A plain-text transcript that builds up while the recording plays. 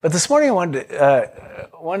But this morning I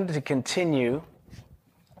wanted to continue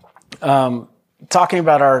talking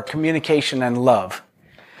about our communication and love,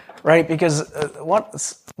 right? Because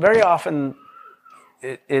very often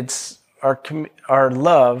it's our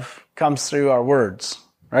love comes through our words,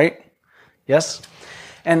 right? Yes?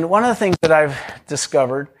 And one of the things that I've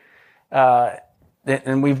discovered,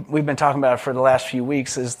 and we've been talking about it for the last few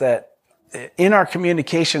weeks, is that in our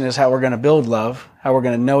communication is how we're going to build love, how we're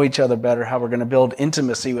going to know each other better, how we're going to build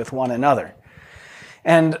intimacy with one another.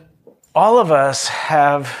 And all of us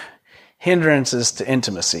have hindrances to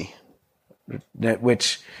intimacy,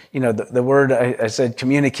 which, the word I said,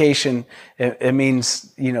 communication, it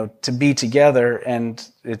means, to be together, and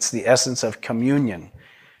it's the essence of communion.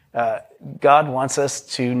 God wants us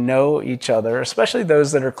to know each other, especially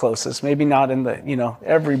those that are closest. Maybe not in the,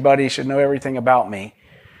 everybody should know everything about me.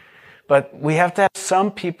 But we have to have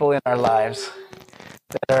some people in our lives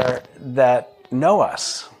that know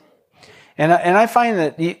us. And I find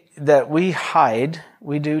that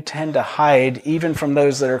we do tend to hide even from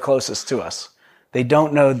those that are closest to us. They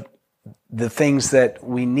don't know the things that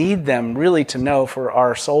we need them really to know for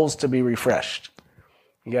our souls to be refreshed.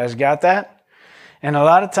 You guys got that? And a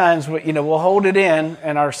lot of times, we'll hold it in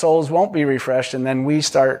and our souls won't be refreshed, and then we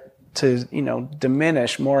start to,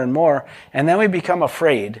 diminish more and more, and then we become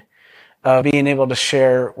afraid of being able to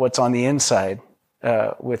share what's on the inside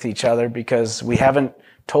with each other, because we haven't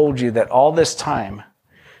told you that all this time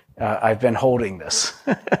I've been holding this.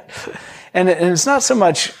 and it's not so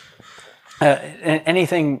much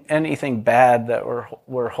anything bad that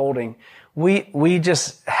we're holding. We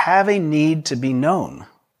just have a need to be known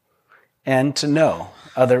and to know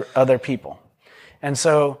other people. And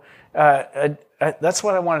so that's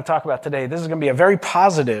what I want to talk about today. This is going to be a very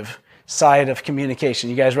positive side of communication.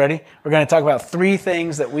 You guys ready? We're going to talk about 3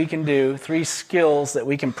 things that we can do, 3 skills that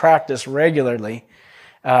we can practice regularly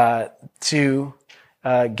to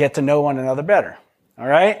get to know one another better. All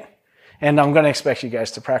right? And I'm going to expect you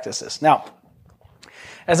guys to practice this. Now,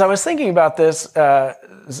 as I was thinking about this,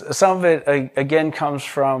 some of it, again, comes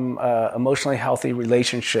from emotionally healthy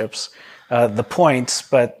relationships, the points,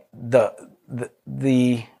 but the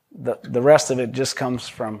rest of it just comes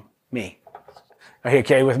from me. Are you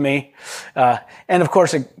okay with me? And of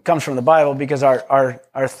course, it comes from the Bible, because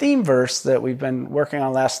our theme verse that we've been working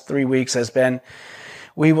on the last 3 weeks has been,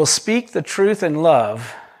 "We will speak the truth in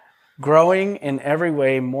love, growing in every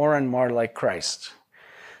way more and more like Christ."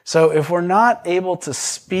 So if we're not able to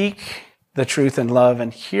speak the truth in love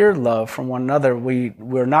and hear love from one another,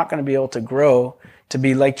 we're not going to be able to grow to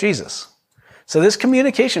be like Jesus. So this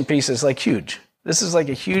communication piece is huge. This is a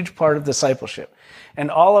huge part of discipleship. And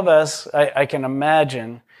all of us, I can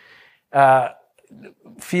imagine,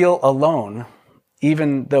 feel alone,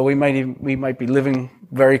 even though we might be living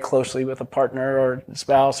very closely with a partner or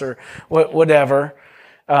spouse or whatever,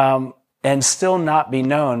 and still not be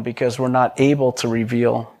known because we're not able to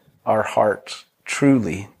reveal our heart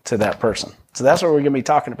truly to that person. So that's what we're going to be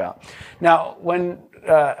talking about. Now, when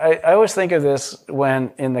I always think of this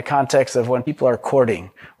when in the context of when people are courting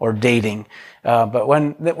or dating, but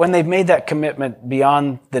when they've made that commitment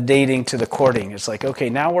beyond the dating to the courting, it's okay,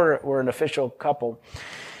 now we're an official couple,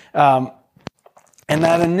 and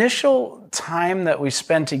that initial time that we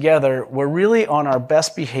spend together, we're really on our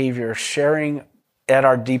best behavior, sharing at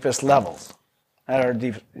our deepest levels.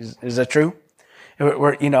 Is that true?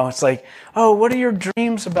 It's oh, what are your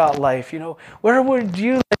dreams about life? Where would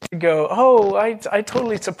you like to go? Oh, I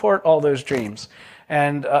totally support all those dreams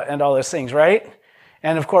and all those things, right?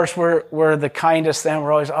 And of course, we're the kindest then.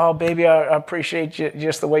 We're always, oh, baby, I appreciate you,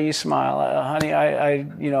 just the way you smile. Honey, I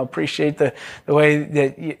appreciate the way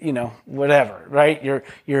that, whatever, right?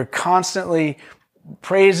 You're constantly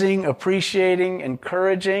praising, appreciating,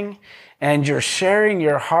 encouraging, and you're sharing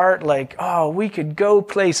your heart oh, we could go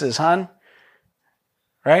places, hon.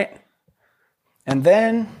 Right? And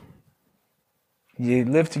then you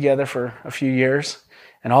live together for a few years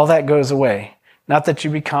and all that goes away. Not that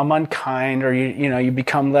you become unkind or you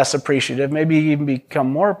become less appreciative, maybe you even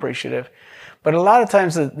become more appreciative. But a lot of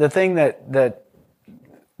times the thing that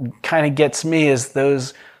kind of gets me is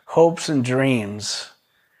those hopes and dreams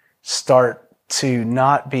start to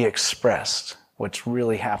not be expressed, what's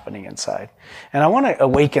really happening inside. And I want to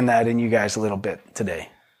awaken that in you guys a little bit today.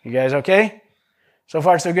 You guys okay? So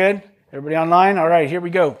far, so good? Everybody online? All right, here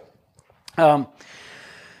we go.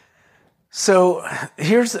 So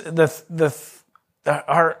here's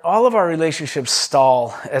all of our relationships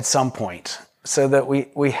stall at some point, so that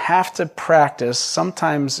we have to practice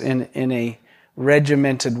sometimes in a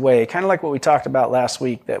regimented way, kind of like what we talked about last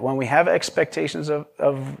week, that when we have expectations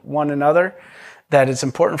of one another, that it's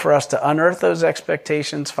important for us to unearth those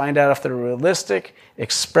expectations, find out if they're realistic,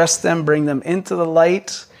 express them, bring them into the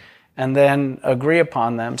light, and then agree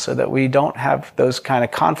upon them so that we don't have those kind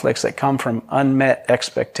of conflicts that come from unmet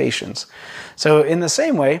expectations. So in the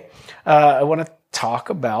same way, I want to talk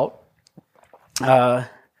about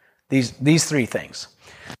these three things.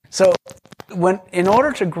 So in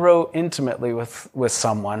order to grow intimately with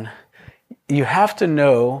someone, you have to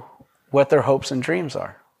know what their hopes and dreams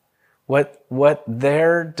are, what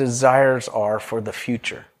their desires are for the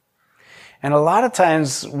future. And a lot of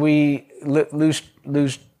times we lose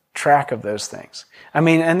track of those things. I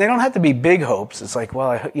mean, and they don't have to be big hopes. It's like, well,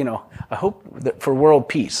 I hope that for world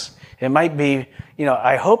peace. It might be,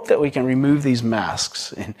 I hope that we can remove these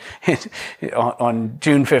masks on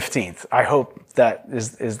June 15th. I hope that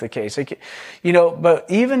is the case. But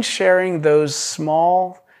even sharing those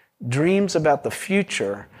small dreams about the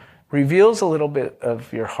future reveals a little bit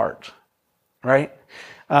of your heart, right?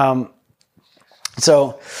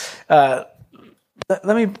 So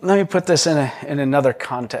let me put this in another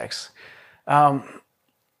context. I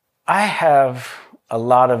have a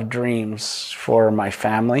lot of dreams for my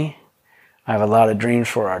family. I have a lot of dreams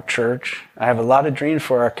for our church. I have a lot of dreams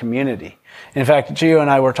for our community. In fact, Gio and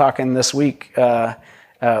I were talking this week.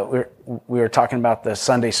 We were talking about the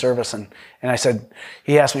Sunday service, and I said,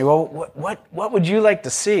 he asked me, well, what would you like to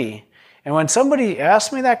see? And when somebody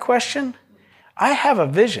asked me that question, I have a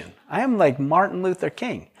vision. I am like Martin Luther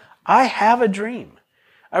King. I have a dream.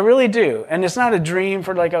 I really do. And it's not a dream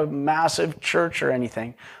for like a massive church or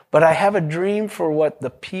anything, but I have a dream for what the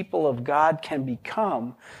people of God can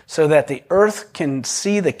become so that the earth can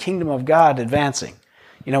see the kingdom of God advancing.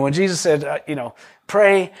 When Jesus said,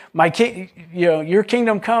 pray, your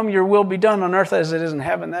kingdom come, your will be done on earth as it is in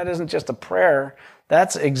heaven. That isn't just a prayer.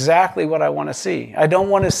 That's exactly what I want to see. I don't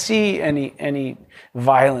want to see any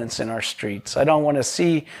violence in our streets. I don't want to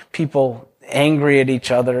see people angry at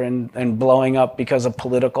each other and blowing up because of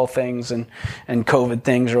political things and COVID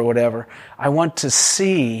things or whatever. I want to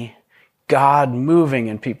see God moving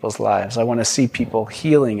in people's lives. I want to see people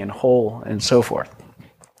healing and whole and so forth.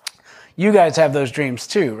 You guys have those dreams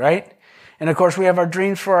too, right? And of course, we have our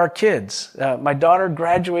dreams for our kids. My daughter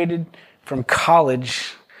graduated from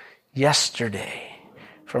college yesterday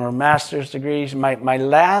from her master's degree. My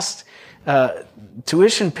last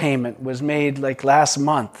tuition payment was made like last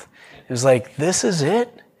month. It was like, this is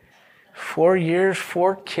it? 4 years,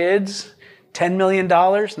 4 kids, $10 million?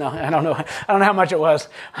 No, I don't know. I don't know how much it was.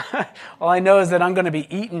 All I know is that I'm going to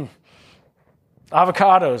be eating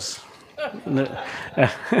avocados.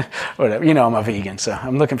 Whatever. I'm a vegan, so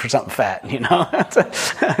I'm looking for something fat,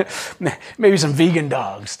 Maybe some vegan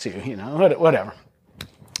dogs too, whatever.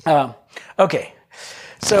 Okay.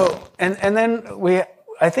 So, and then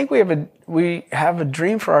I think we have a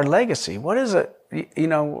dream for our legacy. What is it?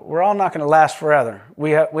 We're all not going to last forever.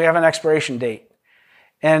 We have an expiration date.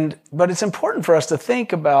 But it's important for us to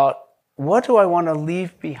think about, what do I want to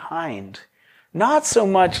leave behind? Not so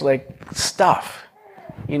much like stuff.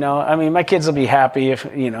 My kids will be happy if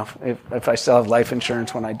I still have life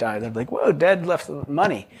insurance when I die. They're like, whoa, Dad left the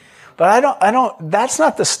money. But I don't, that's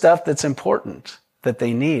not the stuff that's important that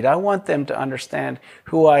they need. I want them to understand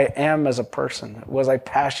who I am as a person. Was I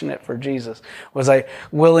passionate for Jesus? Was I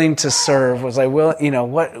willing to serve? Was I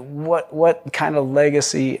what kind of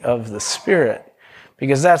legacy of the Spirit?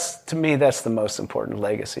 Because to me, that's the most important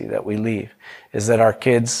legacy that we leave, is that our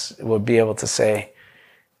kids will be able to say,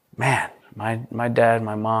 man, my dad,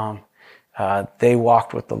 my mom, they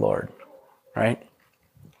walked with the Lord, right?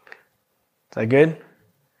 Is that good?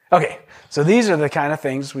 Okay, so these are the kind of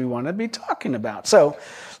things we want to be talking about. So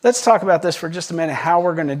let's talk about this for just a minute, how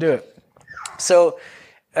we're going to do it. So,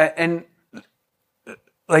 and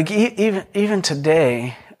like even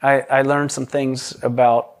today, I learned some things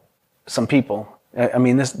about some people. I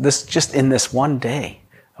mean, this just in this one day,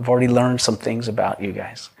 I've already learned some things about you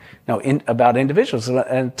guys. About individuals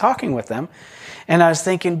and talking with them. And I was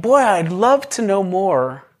thinking, boy, I'd love to know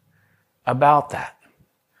more about that.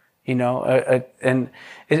 And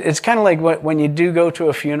it's kind of like when you do go to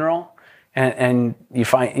a funeral and you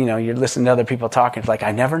find, you're listening to other people talking. It's like,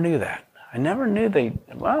 I never knew that. I never knew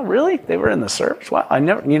really? They were in the service? Wow, I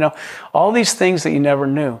never, all these things that you never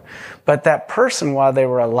knew. But that person, while they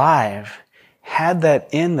were alive, had that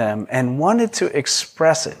in them and wanted to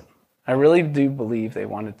express it. I really do believe they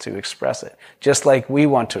wanted to express it, just like we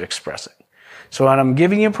want to express it. So what I'm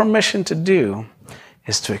giving you permission to do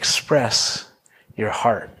is to express your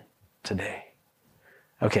heart today.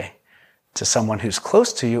 Okay, to someone who's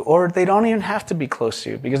close to you, or they don't even have to be close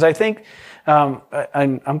to you. Because I think,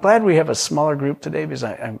 I'm glad we have a smaller group today, because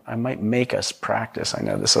I might make us practice. I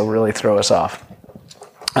know this will really throw us off.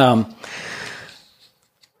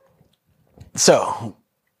 So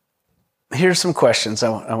here's some questions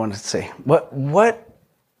I want to say.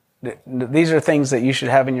 These are things that you should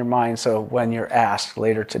have in your mind, so when you're asked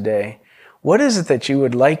later today, what is it that you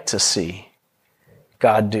would like to see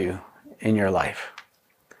God do in your life?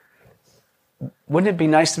 Wouldn't it be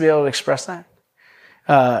nice to be able to express that?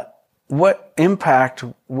 What impact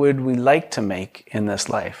would we like to make in this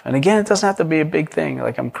life? And again, it doesn't have to be a big thing,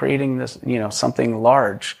 like I'm creating this, something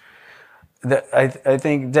large. I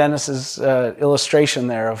think Dennis's illustration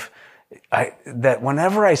there of that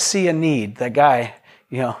whenever I see a need, that guy,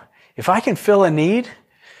 if I can fill a need,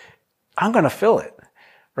 I'm going to fill it,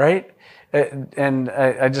 right? And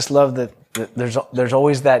I just love that there's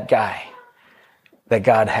always that guy that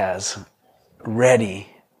God has ready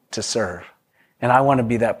to serve. And I want to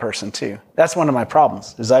be that person too. That's one of my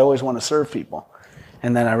problems, is I always want to serve people.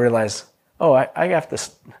 And then I realize, I have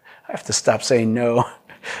to stop saying no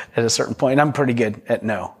at a certain point. I'm pretty good at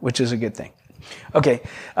no, which is a good thing. Okay,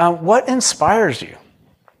 what inspires you?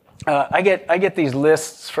 I get these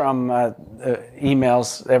lists from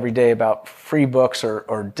emails every day about free books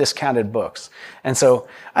or discounted books, and so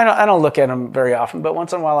I don't look at them very often, but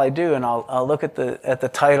once in a while I do, and I'll look at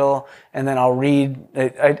the title, and then I'll read.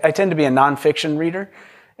 I tend to be a nonfiction reader,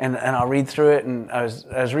 and I'll read through it. And I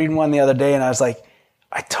was reading one the other day, and I was like,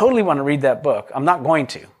 I totally want to read that book. I'm not going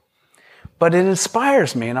to, but it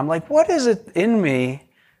inspires me, and I'm like, what is it in me?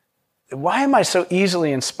 Why am I so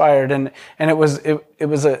easily inspired? And it was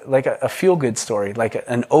like a feel-good story, like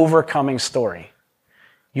an overcoming story.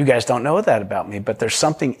 You guys don't know that about me, but there's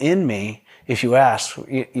something in me. If you ask,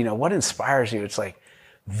 what inspires you? It's like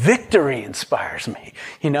victory inspires me.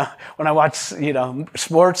 When I watch,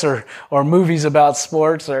 sports or movies about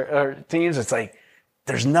sports or teams, it's like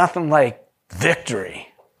there's nothing like victory.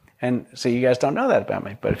 And so you guys don't know that about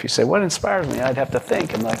me. But if you say, what inspires me? I'd have to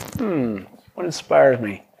think. I'm like, what inspires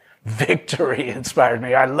me? Victory inspires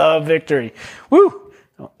me. I love victory. Woo!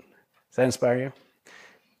 Does that inspire you?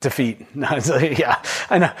 Defeat. No, yeah,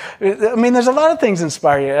 I know. I mean, there's a lot of things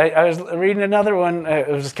inspire you. I was reading another one. It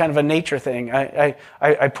was kind of a nature thing.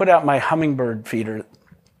 I put out my hummingbird feeder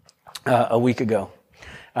a week ago.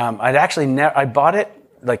 I bought it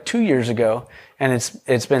like 2 years ago, and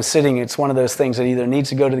it's been sitting. It's one of those things that either needs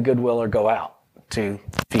to go to the Goodwill or go out to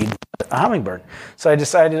feed a hummingbird. So I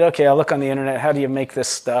decided, okay, I'll look on the internet. How do you make this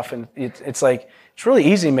stuff? And it's really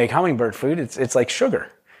easy to make hummingbird food. It's like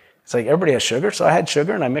sugar. It's like everybody has sugar. So I had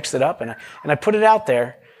sugar and I mixed it up and I put it out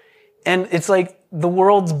there. And it's like the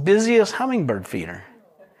world's busiest hummingbird feeder.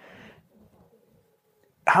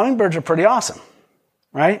 Hummingbirds are pretty awesome,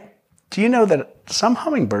 right? Do you know that some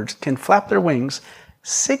hummingbirds can flap their wings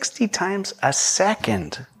 60 times a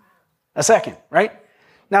second? A second, right?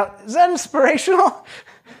 Now, is that inspirational?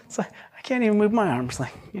 It's like, I can't even move my arms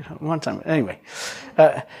like, one time. Anyway,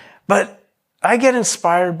 but I get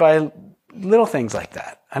inspired by little things like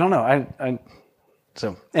that. I don't know.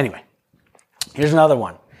 So anyway, here's another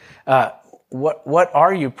one. What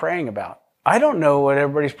are you praying about? I don't know what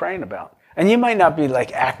everybody's praying about. And you might not be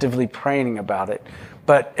like actively praying about it,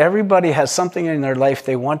 but everybody has something in their life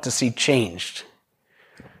they want to see changed.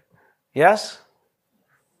 Yes?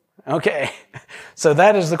 Okay, so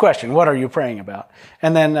that is the question. What are you praying about?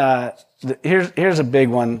 And then here's a big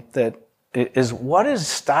one that is, what is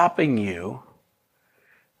stopping you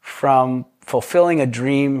from fulfilling a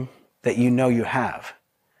dream that you know you have?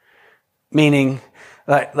 Meaning,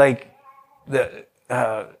 I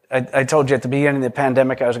told you at the beginning of the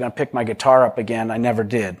pandemic I was going to pick my guitar up again. I never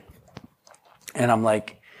did. And I'm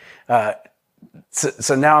like,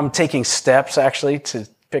 so now I'm taking steps actually to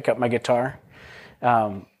pick up my guitar.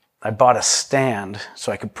 I bought a stand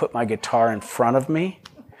so I could put my guitar in front of me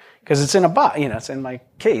because it's in a box, it's in my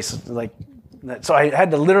case. So I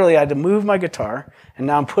had to move my guitar, and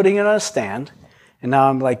now I'm putting it on a stand, and now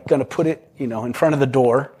I'm like going to put it, in front of the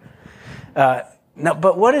door. Now,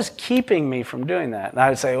 but what is keeping me from doing that? And I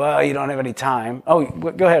would say, well, you don't have any time. Oh,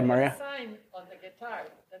 go ahead, Maria. Sign on the guitar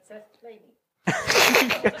that says "play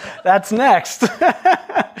me." That's next.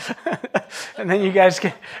 And then you guys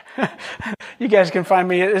can find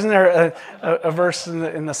me. Isn't there a verse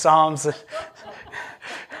in the Psalms that,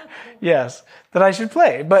 yes, that I should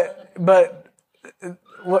play? But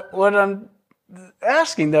what I'm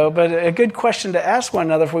asking though, but a good question to ask one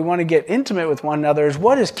another if we want to get intimate with one another is,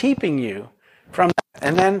 what is keeping you from that?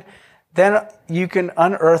 And then you can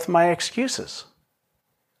unearth my excuses.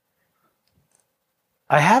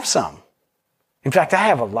 I have some. In fact, I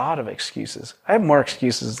have a lot of excuses. I have more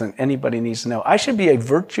excuses than anybody needs to know. I should be a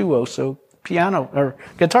virtuoso piano or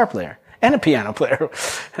guitar player and a piano player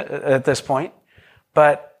at this point.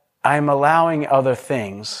 But I'm allowing other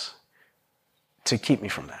things to keep me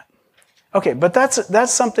from that. Okay, but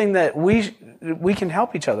that's something that we can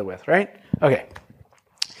help each other with, right? Okay.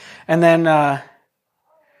 And then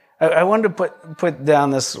I wanted to put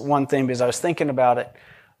down this one thing because I was thinking about it.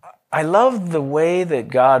 I love the way that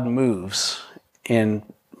God moves in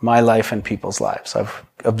my life and people's lives. I've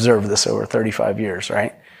observed this over 35 years,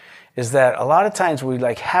 right? Is that a lot of times we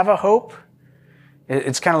have a hope.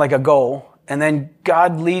 It's kind of like a goal. And then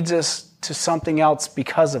God leads us to something else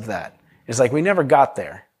because of that. It's like we never got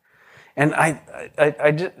there. And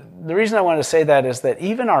the reason I wanted to say that is that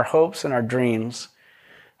even our hopes and our dreams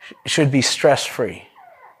should be stress-free.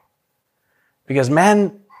 Because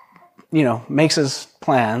man, makes his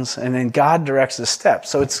plans and then God directs his steps.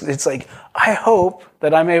 So it's like, I hope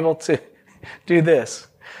that I'm able to do this,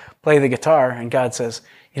 play the guitar. And God says,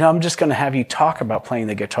 I'm just going to have you talk about playing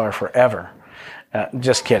the guitar forever.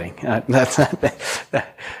 Just kidding. That's not,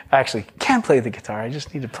 actually can play the guitar. I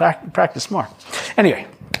just need to practice more. Anyway,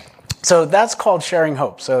 so that's called sharing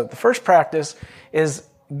hope. So the first practice is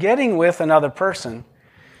getting with another person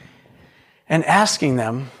and asking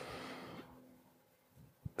them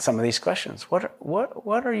some of these questions.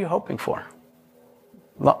 What are you hoping for?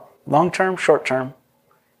 Long term, short term?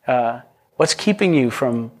 What's keeping you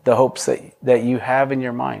from the hopes that you have in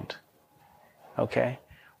your mind? Okay.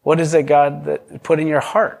 What is it God that put in your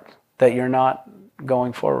heart that you're not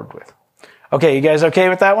going forward with? Okay, you guys okay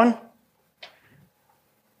with that one?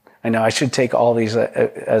 I know I should take all these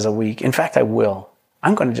as a week. In fact, I will.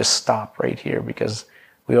 I'm going to just stop right here because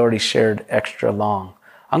we already shared extra long.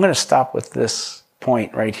 I'm going to stop with this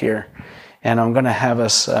point right here. And I'm going to have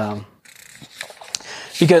us,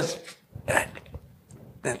 because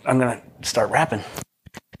I'm going to start rapping.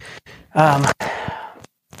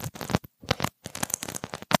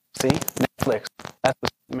 See, Netflix. That's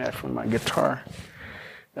the match for my guitar.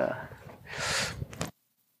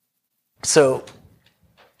 So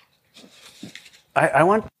I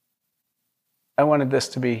wanted this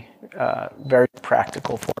to be very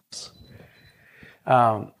practical for us,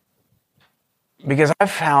 because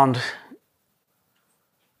I've found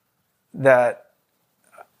that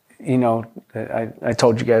I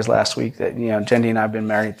told you guys last week that Jenny and I have been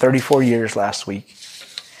married 34 years last week.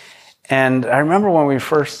 And I remember when we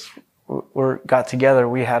first got together,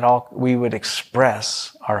 we would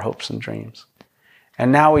express our hopes and dreams.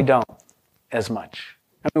 And now we don't as much.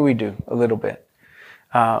 I mean, we do a little bit.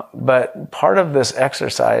 But part of this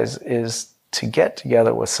exercise is to get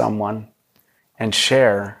together with someone and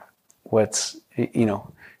share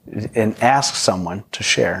and ask someone to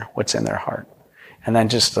share what's in their heart. And then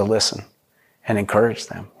just to listen and encourage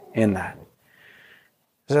them in that.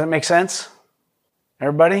 Does that make sense?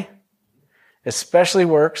 Everybody? Especially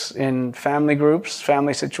works in family groups,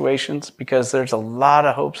 family situations, because there's a lot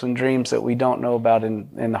of hopes and dreams that we don't know about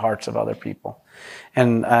in the hearts of other people.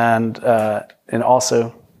 And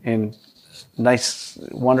also in nice,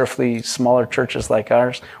 wonderfully smaller churches like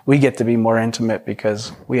ours, we get to be more intimate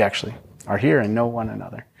because we actually are here and know one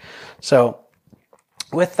another. So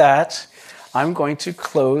with that, I'm going to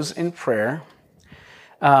close in prayer.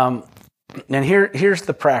 And here's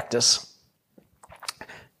the practice.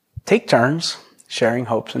 Take turns sharing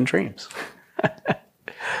hopes and dreams.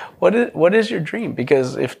 What is your dream?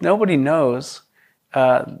 Because if nobody knows,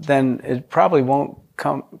 then it probably won't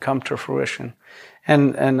come to fruition.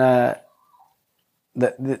 And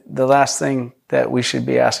the last thing that we should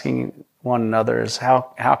be asking one another is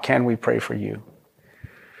how can we pray for you?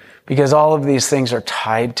 Because all of these things are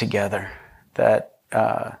tied together. That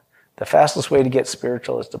the fastest way to get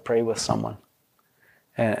spiritual is to pray with someone,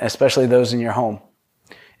 and especially those in your home.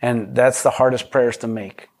 And that's the hardest prayers to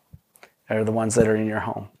make, are the ones that are in your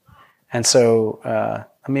home. And so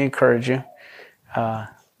let me encourage you.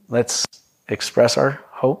 Let's express our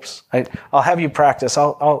hopes. I'll have you practice.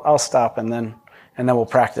 I'll stop and then we'll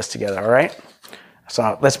practice together. All right?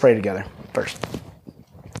 So let's pray together first.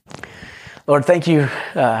 Lord, thank you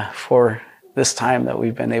for this time that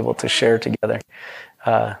we've been able to share together.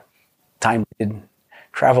 Time did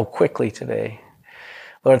travel quickly today.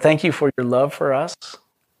 Lord, thank you for your love for us.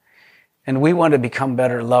 And we want to become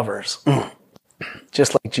better lovers,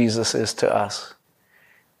 just like Jesus is to us.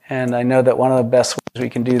 And I know that one of the best ways we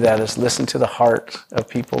can do that is listen to the heart of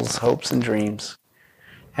people's hopes and dreams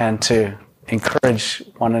and to encourage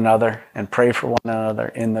one another and pray for one another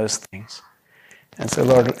in those things. And so,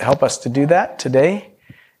 Lord, help us to do that today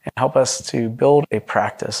and help us to build a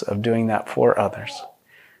practice of doing that for others.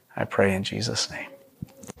 I pray in Jesus' name.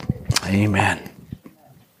 Amen.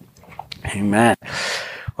 Amen.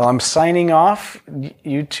 Well, I'm signing off.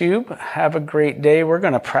 YouTube, have a great day. We're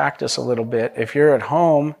going to practice a little bit. If you're at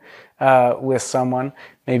home with someone,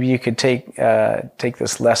 maybe you could take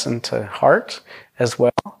this lesson to heart as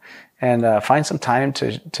well, and find some time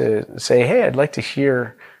to say, hey, I'd like to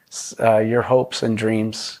hear your hopes and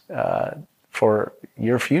dreams for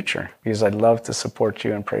your future, because I'd love to support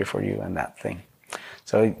you and pray for you in that thing.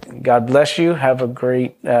 So God bless you. Have a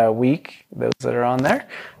great week, those that are on there.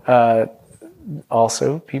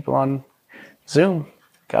 Also, people on Zoom,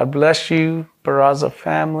 God bless you, Barraza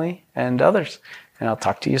family, and others. And I'll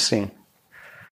talk to you soon.